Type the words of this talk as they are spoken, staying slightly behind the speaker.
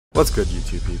What's good,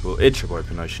 YouTube people? It's your boy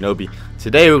Pinoy Shinobi.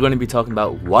 Today we're going to be talking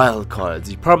about wildcards.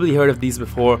 You've probably heard of these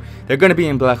before. They're going to be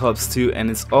in Black Ops 2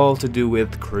 and it's all to do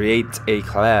with create a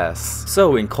class.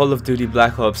 So in Call of Duty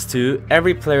Black Ops 2,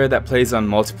 every player that plays on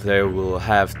multiplayer will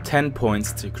have 10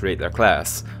 points to create their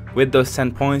class. With those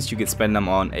 10 points, you can spend them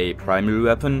on a primary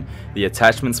weapon, the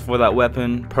attachments for that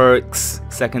weapon, perks,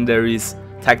 secondaries,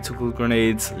 tactical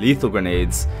grenades, lethal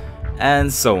grenades,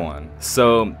 and so on.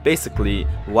 So basically,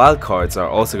 wildcards are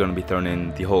also going to be thrown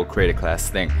in the whole create a class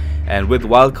thing. And with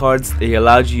wildcards, they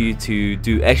allow you to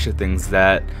do extra things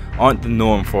that aren't the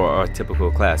norm for our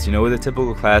typical class. You know, with a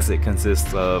typical class, it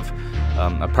consists of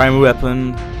a primary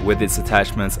weapon with its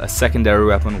attachments, a secondary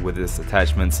weapon with its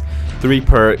attachments, 3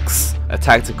 perks, a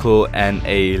tactical, and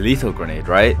a lethal grenade,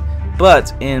 right?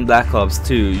 But in Black Ops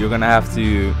 2, you're going to have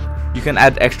to you can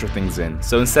add extra things in.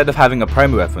 So instead of having a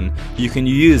primary weapon, you can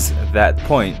use that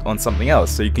point on something else.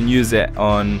 So you can use it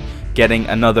on getting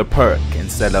another perk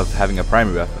instead of having a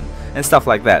primary weapon and stuff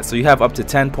like that. So you have up to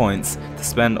 10 points to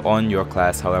spend on your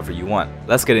class however you want.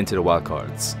 Let's get into the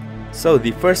wildcards. So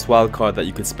the first wildcard that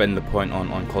you could spend the point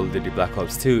on Call of Duty Black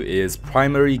Ops 2 is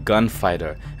Primary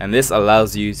Gunfighter, and this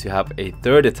allows you to have a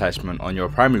third attachment on your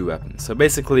primary weapon. So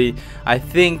basically, I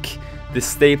think the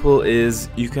staple is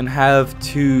you can have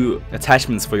 2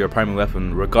 attachments for your primary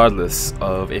weapon regardless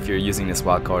of if you're using this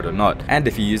wildcard or not. And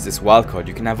if you use this wildcard,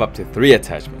 you can have up to 3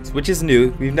 attachments, which is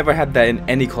new. We've never had that in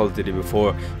any Call of Duty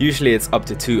before. Usually it's up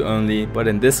to 2 only, but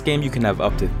in this game you can have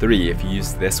up to 3 if you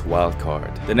use this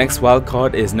wildcard. The next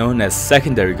wildcard is known as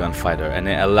Secondary Gunfighter, and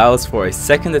it allows for a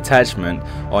second attachment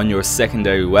on your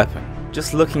secondary weapon.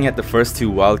 Just looking at the first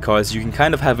 2 wildcards, you can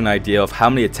kind of have an idea of how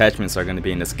many attachments are going to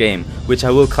be in this game, which I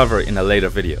will cover in a later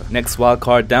video. Next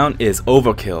wildcard down is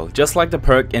Overkill. Just like the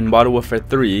perk in Modern Warfare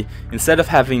 3, instead of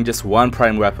having just 1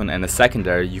 primary weapon and a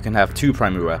secondary, you can have 2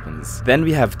 primary weapons. Then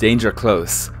we have Danger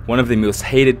Close. One of the most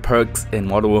hated perks in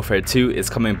Modern Warfare 2 is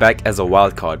coming back as a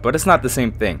wildcard, but it's not the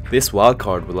same thing. This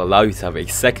wildcard will allow you to have a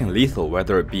second lethal,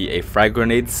 whether it be a frag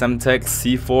grenade, Semtex,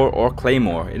 C4, or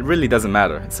Claymore. It really doesn't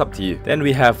matter, it's up to you. Then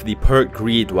we have the perk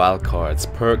greed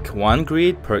wildcards, perk 1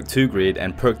 greed, perk 2 greed,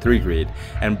 and perk 3 greed.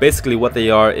 And basically what they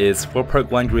are is, for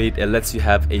perk 1 greed, it lets you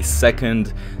have a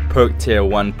second perk tier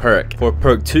 1 perk. For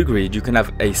perk 2 greed, you can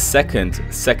have a second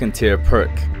tier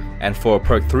perk. And for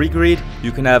perk 3 greed,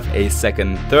 you can have a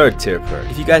second third tier perk.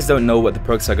 If you guys don't know what the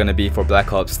perks are going to be for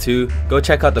Black Ops 2, go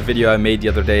check out the video I made the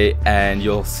other day and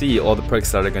you'll see all the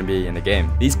perks that are going to be in the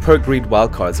game. These perk greed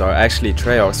wildcards are actually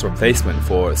Treyarch's replacement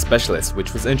for Specialist,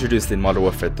 which was introduced in Modern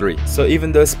Warfare 3. So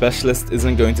even though Specialist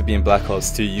isn't going to be in Black Ops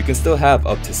 2, you can still have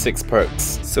up to 6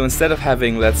 perks. So instead of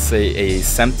having, let's say, a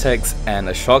Semtex and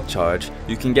a shock charge,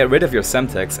 you can get rid of your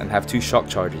Semtex and have 2 shock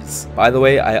charges. By the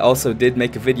way, I also did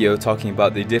make a video talking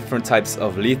about the different types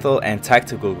of lethal and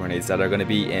tactical grenades that are going to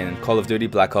be in Call of Duty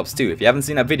Black Ops 2. If you haven't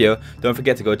seen that video, don't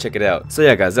forget to go check it out. So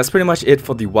yeah guys, that's pretty much it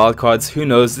for the wildcards. Who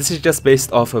knows, this is just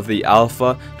based off of the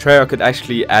alpha. Treyarch could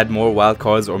actually add more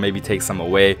wildcards or maybe take some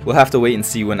away. We'll have to wait and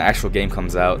see when the actual game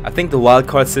comes out. I think the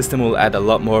wildcard system will add a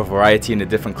lot more variety in the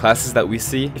different classes that we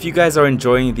see. If you guys are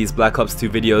enjoying these Black Ops 2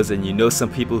 videos and you know some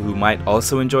people who might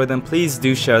also enjoy them, please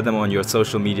do share them on your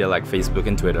social media like Facebook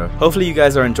and Twitter. Hopefully you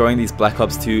guys are enjoying these Black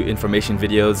Ops 2 information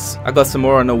videos. I got some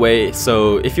more on the way,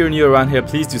 so if you're new around here,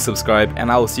 please do subscribe,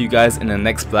 and I will see you guys in the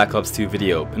next Black Ops 2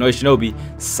 video. Pinoy Shinobi,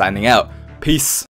 signing out. Peace.